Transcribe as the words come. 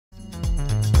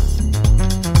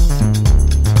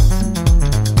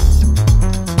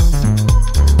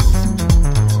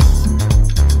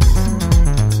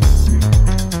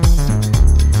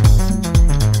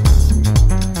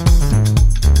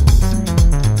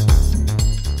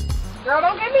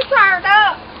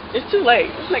too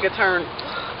late. This nigga turned.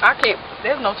 I can't.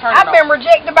 There's no turning. I've been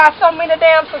rejected by so many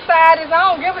damn societies. I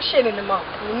don't give a shit anymore.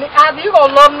 Either you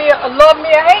gonna love me or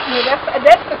hate me.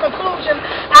 That's the conclusion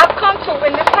I've come to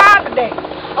in this time today.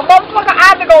 A motherfucker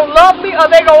either gonna love me or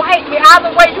they gonna hate me. Either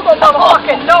way, you gonna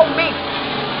motherfucking know me,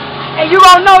 and you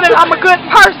gonna know that I'm a good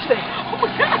person. Oh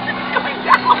my God, it's coming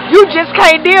down. You just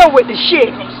can't deal with the shit.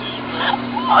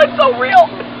 Oh, it's so real.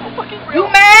 It's so fucking real.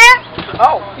 You mad?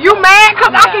 Oh. You mad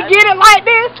because I can get it like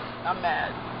this? I'm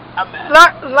mad. I'm mad.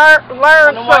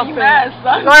 Learn something. Mad,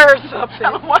 son. Learn something.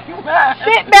 I don't know why you mad.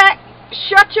 Sit back,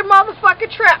 shut your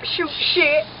motherfucking trap shoot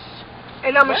shit,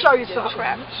 and I'm gonna show you something.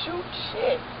 Trap shoot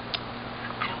shit.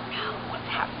 I don't know what's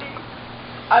happening.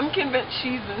 I'm convinced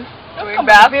she's doing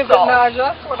bath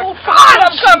salts. Oh God,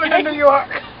 I'm coming to New York.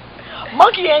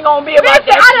 Monkey ain't gonna be about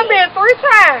that. I done been 3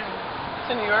 times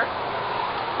to New York,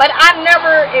 but I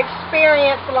never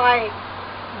experienced like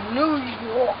New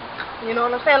York. You know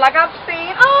what I'm saying? Like I've seen,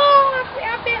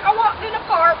 I walked in a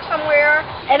park somewhere,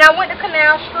 and I went to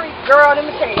Canal Street. Girl, let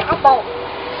me tell you, I bought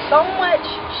so much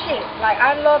shit. Like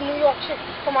I love New York shit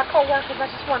for my coworkers. I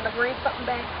just wanted to bring something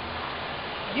back.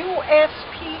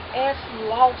 USPS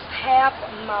lost half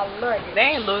of my luggage.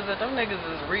 They ain't losing. Them niggas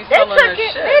is reselling their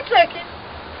shit. They took it.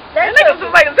 Them niggas is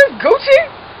like, is this Gucci?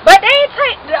 But they ain't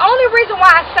take. The only reason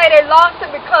why I say they lost it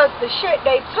because the shit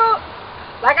they took.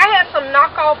 Like, I had some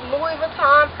knockoff Louis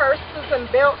Vuitton purses and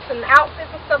belts and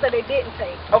outfits and stuff that they didn't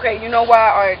take. Okay, you know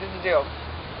why? Alright, this is the deal.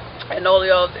 And all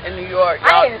y'all in New York,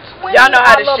 y'all know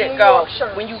how this shit go.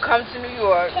 Shirts. When you come to New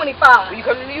York, 25. When you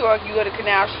come to New York, you go to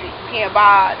Canal Street. You can't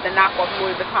buy the knockoff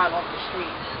Louis Vuitton off the street.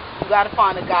 You gotta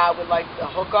find a guy with, like, the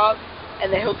hookup,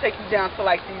 and then he'll take you down to,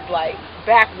 like, these, like,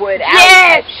 backwood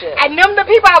alley type shit. And them the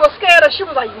people I was scared of, she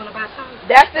was like, you wanna buy something?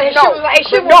 That's the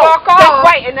she would walk off. That's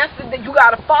right, and that's you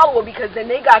gotta follow her because then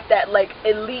they got that like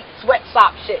elite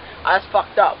sweatshop shit. Oh, that's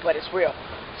fucked up, but it's real.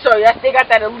 So yes, they got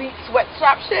that elite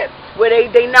sweatshop shit where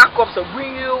they knock off some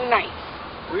real nice,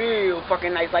 real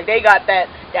fucking nice. Like they got that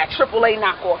AAA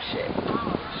knockoff shit.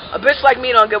 A bitch like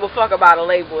me don't give a fuck about a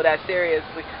label that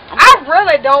seriously. I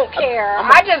really don't care.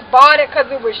 I just bought it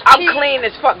because it was cheap. I'm clean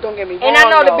as fuck, don't get me wrong. And I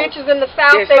know the bitches in the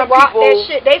South, they rock that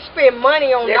shit. They spend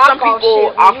money on knockoff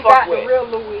shit when you got the real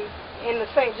Louis in the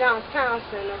St. John's Town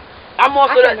Center. I'm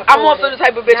also the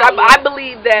type of bitch. I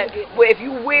believe that if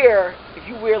you wear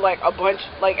like a bunch,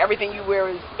 like everything you wear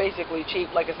is basically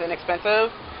cheap, like it's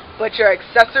inexpensive, but your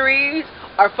accessories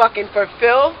are fucking for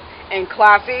filth and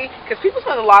classy, because people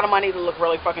spend a lot of money to look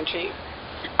really fucking cheap.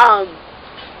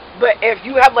 But if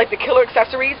you have like the killer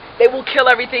accessories, they will kill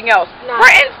everything else. For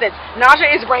instance, Naja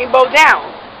is rainbow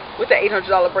down with the $800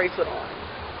 bracelet on.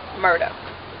 Murder.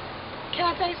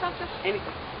 Can I tell you something?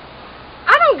 Anything.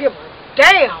 I don't give a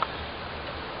damn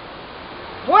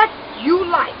what you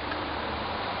like.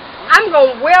 I'm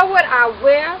gonna wear what I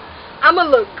wear. I'm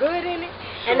gonna look good in it,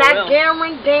 and I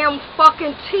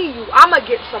guarantee you, I'm gonna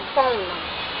get some phone numbers.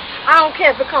 I don't care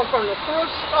if it comes from the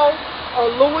thrift store or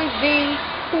Louis V,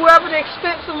 whoever the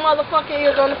expensive motherfucker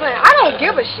is on the planet. I don't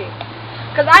give a shit.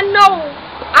 Because I know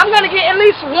I'm going to get at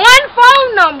least one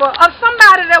phone number of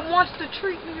somebody that wants to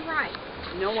treat me right.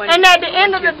 And at the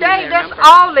end of the day, that's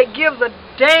all that gives a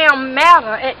damn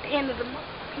matter at the end of the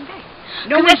motherfucking day.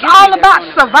 Because it's all about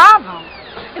survival.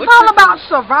 It's all about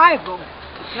survival.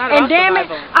 And damn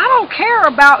it, I don't care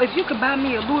about if you could buy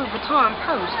me a Louis Vuitton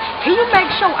purse. Can you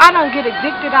make sure I don't get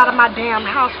evicted out of my damn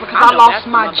house because I lost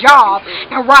my job?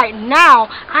 And right now,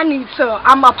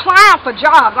 I'm applying for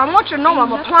jobs. I want you to know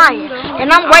I'm applying. And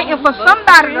I'm waiting for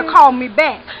somebody to call me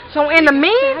back. So in the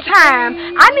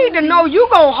meantime, I need to know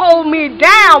you going to hold me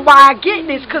down while I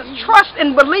get this. Because trust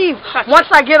and believe,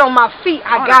 once I get on my feet,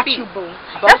 I got you, boo.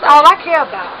 That's all I care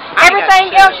about.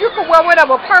 Everything else, you can wear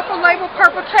whatever purple label,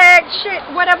 purple tag, shit,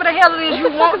 whatever the hell it is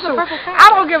you want to. I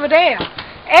don't give a damn.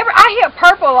 I hear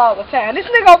purple all the time. This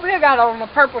nigga over here got on a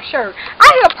purple shirt. I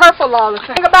hear purple all the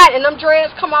time. Think about it, and them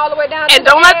dreads come all the way down. And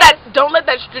don't let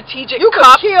that strategic you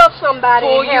cup can kill somebody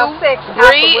and have sex.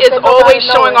 Bree is always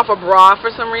showing off a bra for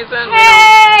some reason.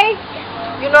 Hey,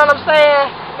 you know what I'm saying?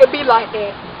 It be like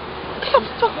that. What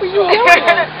the fuck were you doing?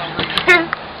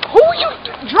 Who you?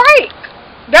 Drake.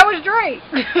 That was Drake.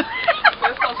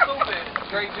 That's so stupid.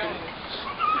 Drake Jr.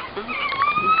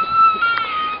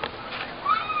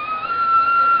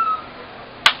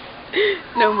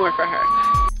 No more for her.